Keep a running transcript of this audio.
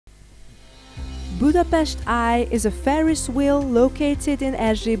Budapest Eye is a Ferris wheel located in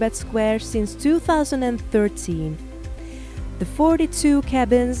Erzsébet Square since 2013. The 42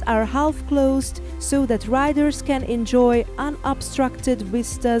 cabins are half-closed so that riders can enjoy unobstructed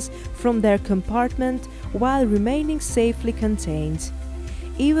vistas from their compartment while remaining safely contained.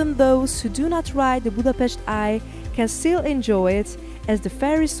 Even those who do not ride the Budapest Eye can still enjoy it, as the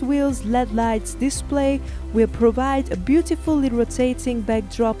Ferris wheel's LED lights display will provide a beautifully rotating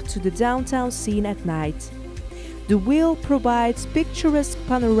backdrop to the downtown scene at night. The wheel provides picturesque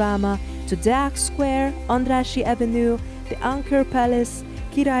panorama to Deák Square, Andrássy Avenue, the Anchor Palace,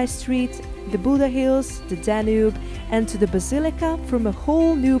 Király Street, the Buda Hills, the Danube, and to the Basilica from a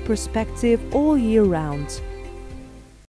whole new perspective all year round.